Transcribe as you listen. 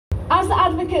As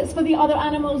advocates for the other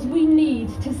animals, we need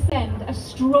to send a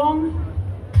strong,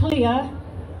 clear,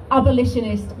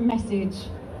 abolitionist message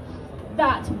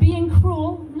that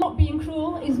not being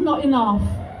cruel is not enough.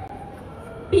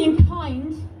 Being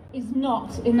kind is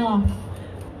not enough.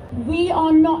 We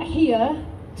are not here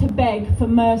to beg for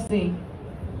mercy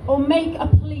or make a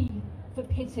plea for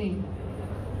pity.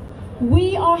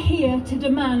 We are here to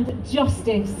demand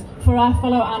justice for our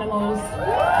fellow animals.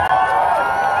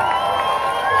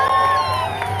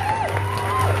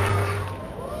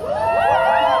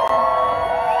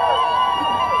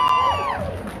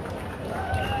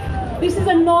 This is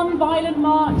a non-violent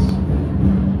march,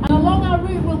 and along our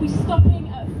route we'll be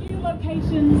stopping at a few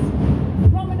locations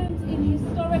prominent in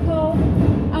historical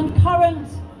and current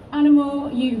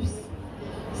animal use,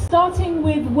 starting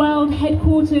with world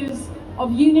headquarters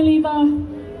of Unilever,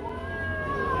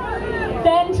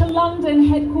 then to London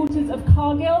headquarters of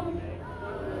Cargill,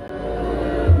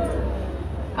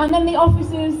 and then the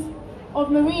offices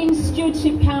of Marine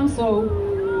Stewardship Council.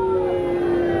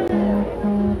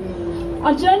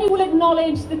 Our journey will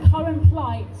acknowledge the current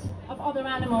plight of other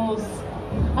animals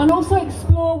and also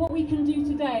explore what we can do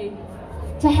today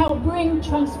to help bring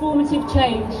transformative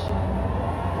change.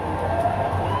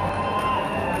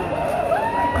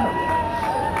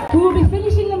 We will be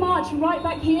finishing the march right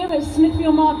back here at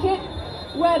Smithfield Market,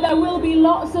 where there will be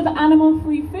lots of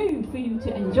animal-free food for you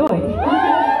to enjoy.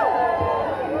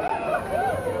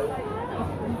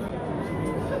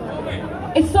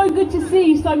 It's so good to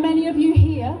see so many of you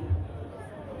here.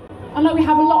 I know we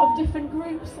have a lot of different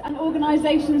groups and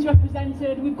organisations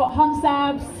represented. We've got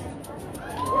Hunsabs.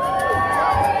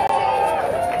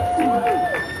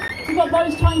 We've got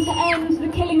those trying to end the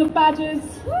killing of badgers.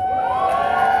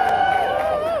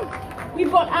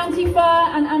 We've got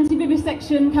anti-fur and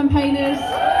anti-vivisection campaigners.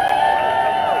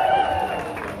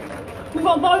 We've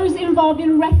got those involved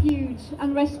in refuge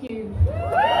and rescue.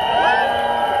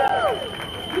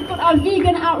 We've got our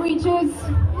vegan outreachers.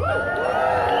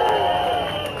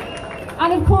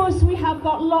 And of course, we have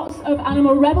got lots of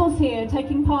animal rebels here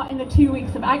taking part in the 2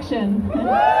 weeks of action.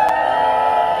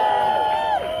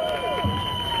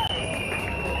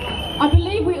 I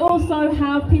believe we also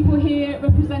have people here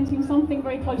representing something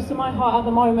very close to my heart at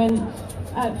the moment,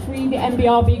 Free the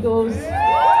MBR Beagles.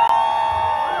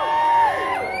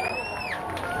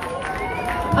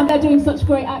 And they're doing such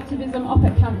great activism up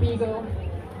at Camp Beagle.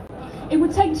 It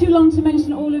would take too long to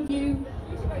mention all of you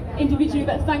individually,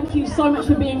 but thank you so much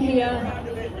for being here.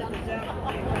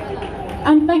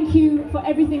 And thank you for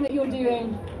everything that you're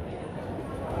doing.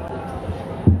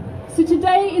 So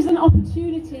today is an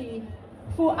opportunity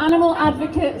for animal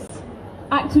advocates,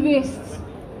 activists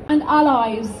and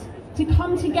allies to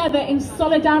come together in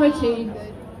solidarity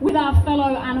with our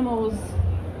fellow animals.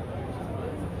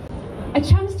 A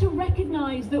chance to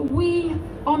recognise that we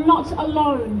are not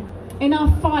alone in our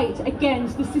fight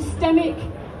against the systemic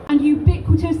and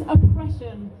ubiquitous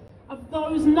oppression of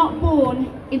those not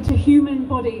born into human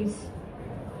bodies.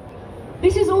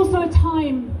 This is also a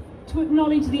time to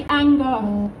acknowledge the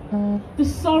anger, the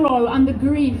sorrow and the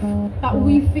grief that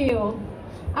we feel,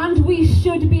 and we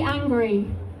should be angry.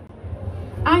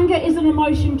 Anger is an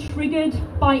emotion triggered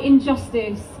by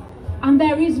injustice, and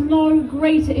there is no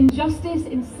greater injustice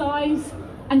in size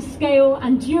and scale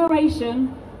and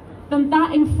duration than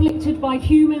that inflicted by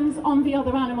humans on the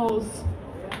other animals.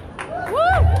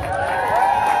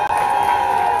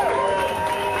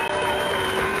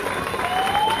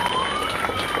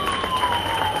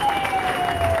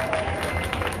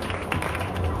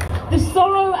 The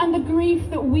sorrow and the grief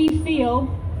that we feel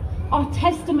are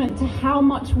testament to how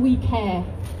much we care.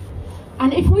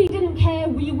 And if we didn't care,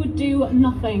 we would do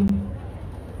nothing.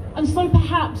 And so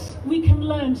perhaps we can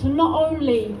learn to not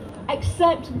only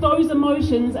accept those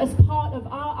emotions as part of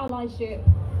our allyship,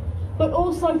 but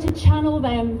also to channel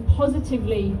them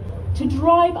positively, to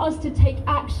drive us to take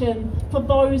action for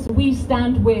those we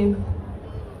stand with.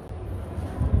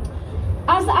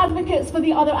 As advocates for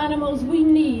the other animals, we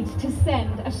need to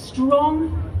send a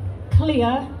strong,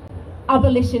 clear,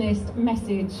 abolitionist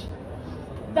message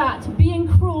that not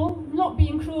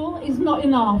being cruel is not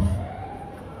enough.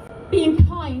 Being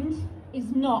kind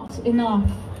is not enough.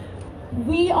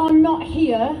 We are not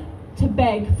here to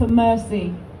beg for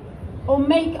mercy or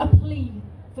make a plea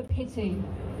for pity.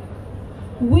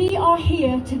 We are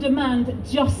here to demand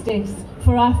justice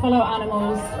for our fellow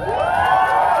animals.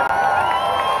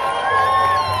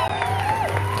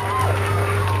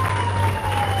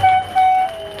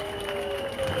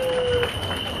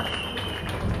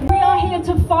 We are here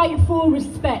to fight for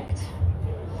respect.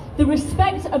 The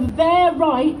respect of their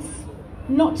rights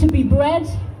not to be bred,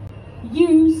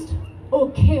 used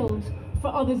or killed for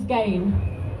others' gain.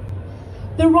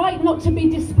 The right not to be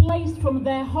displaced from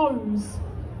their homes,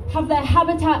 have their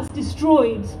habitats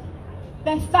destroyed,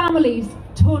 their families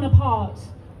torn apart,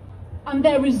 and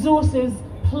their resources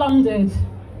plundered.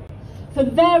 For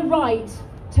their right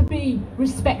to be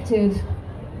respected.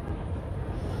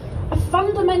 A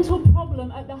fundamental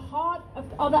problem at the heart of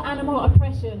other animal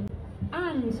oppression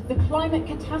and the climate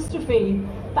catastrophe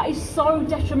that is so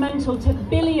detrimental to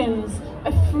billions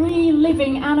of free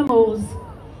living animals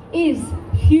is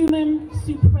human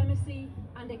supremacy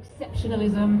and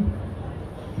exceptionalism.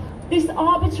 This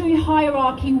arbitrary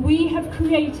hierarchy we have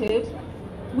created,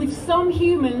 with some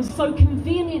humans so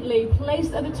conveniently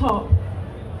placed at the top,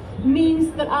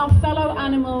 means that our fellow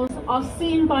animals are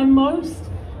seen by most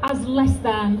as less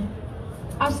than,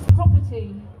 as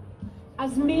property,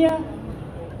 as mere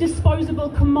disposable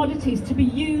commodities to be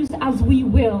used as we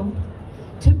will,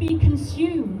 to be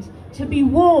consumed, to be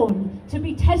worn, to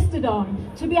be tested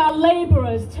on, to be our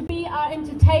labourers, to be our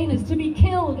entertainers, to be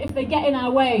killed if they get in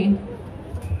our way.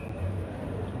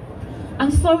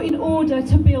 And so in order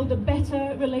to build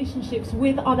better relationships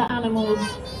with other animals,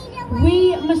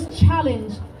 we must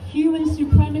challenge human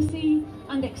supremacy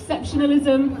and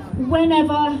exceptionalism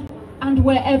whenever and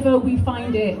wherever we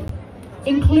find it,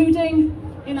 including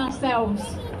in ourselves.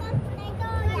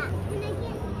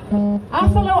 Our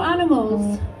fellow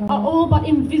animals are all but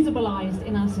invisibilized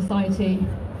in our society.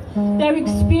 Their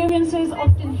experiences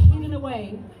often hidden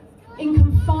away, in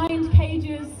confined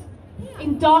cages,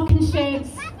 in darkened sheds,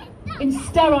 in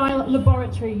sterile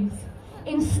laboratories,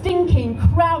 in stinking,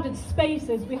 crowded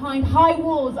spaces behind high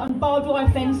walls and barbed wire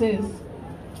fences.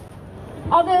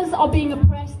 Others are being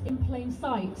oppressed in plain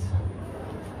sight.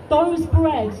 Those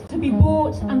bred to be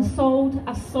bought and sold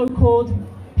as so-called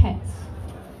pets.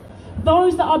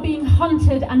 Those that are being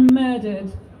hunted and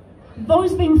murdered.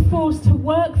 Those being forced to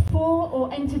work for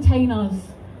or entertain us.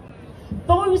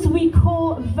 Those we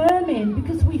call vermin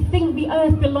because we think the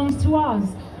earth belongs to us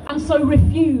and so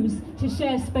refuse to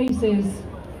share spaces.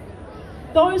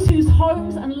 Those whose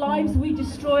homes and lives we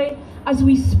destroy as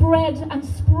we spread and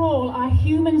sprawl our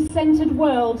human-centered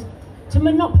world to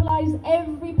monopolize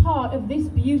every part of this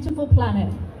beautiful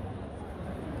planet.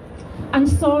 And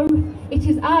so it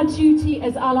is our duty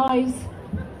as allies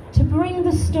to bring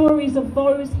the stories of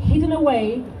those hidden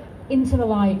away into the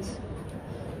light,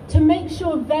 to make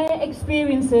sure their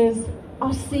experiences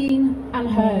are seen and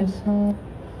heard.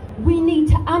 We need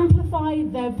to amplify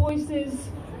their voices,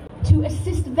 to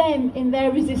assist them in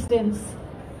their resistance,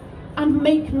 and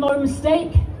make no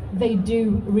mistake, they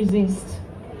do resist.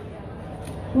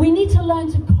 We need to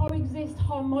learn to coexist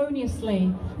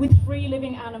harmoniously with free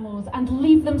living animals and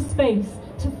leave them space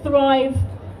to thrive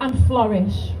and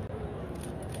flourish.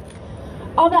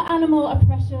 Other animal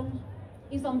oppression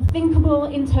is unthinkable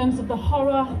in terms of the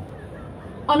horror,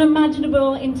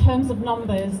 unimaginable in terms of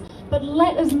numbers, but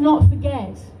let us not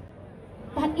forget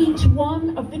that each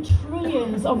one of the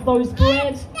trillions of those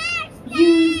bred,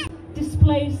 used,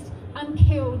 displaced and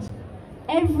killed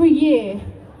every year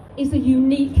is a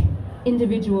unique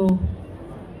individual.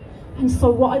 And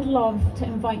so what I'd love to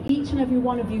invite each and every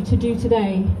one of you to do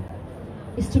today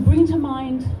is to bring to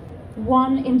mind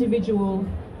one individual,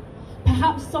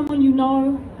 perhaps someone you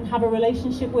know and have a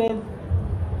relationship with,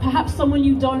 perhaps someone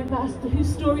you don't, but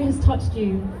whose story has touched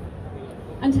you.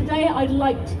 And today I'd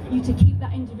like you to keep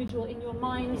that individual in your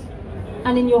mind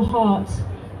and in your heart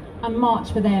and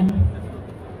march for them.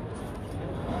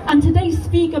 And today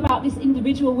speak about this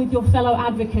individual with your fellow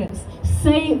advocates.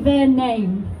 Say their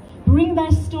name, bring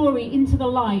their story into the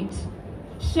light,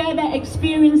 share their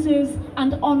experiences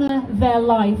and honour their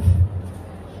life,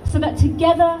 so that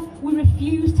together we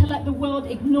refuse to let the world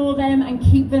ignore them and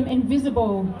keep them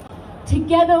invisible.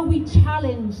 Together we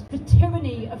challenge the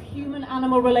tyranny of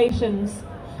human-animal relations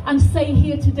and say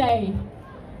here today,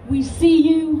 we see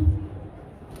you,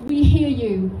 we hear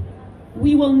you,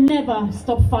 we will never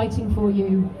stop fighting for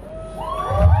you.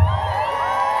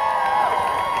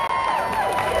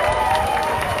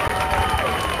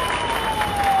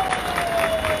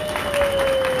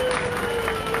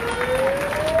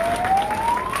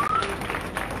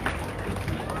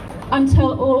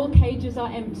 Until all cages are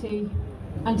empty,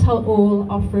 until all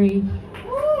are free.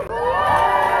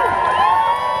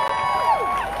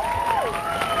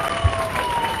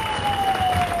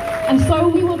 And so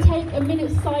we will take a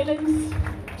minute's silence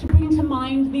to bring to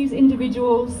mind these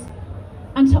individuals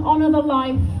and to honour the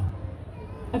life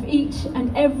of each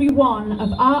and every one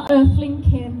of our earthling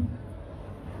kin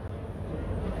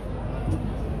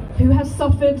who has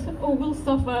suffered or will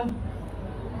suffer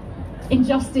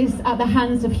injustice at the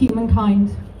hands of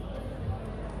humankind.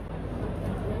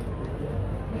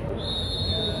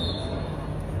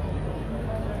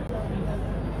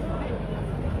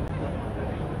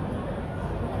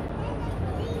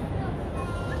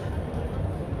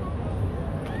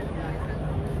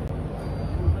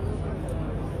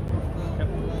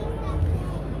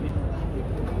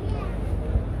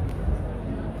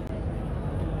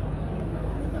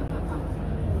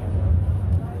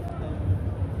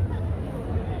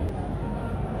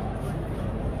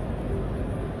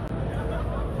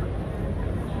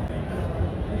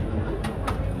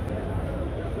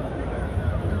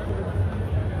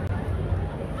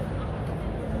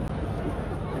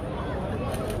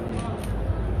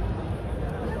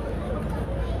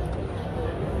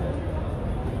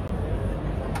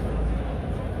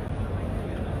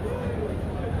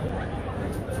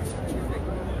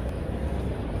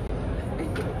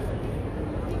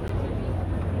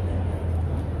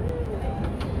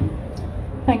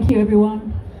 Thank you,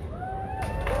 everyone.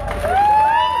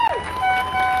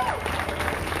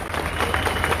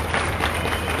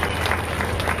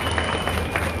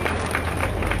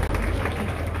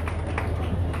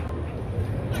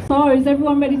 So, is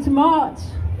everyone ready to march?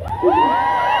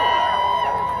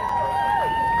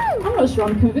 I'm not sure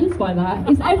I'm convinced by that.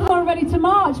 Is everyone ready to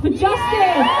march for justice?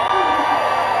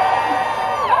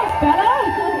 That's better.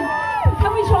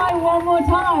 Can we try one more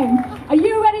time? Are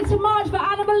you ready to march for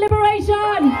animal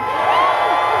liberation?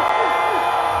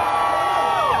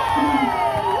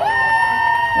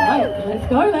 Right, let's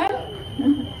go then.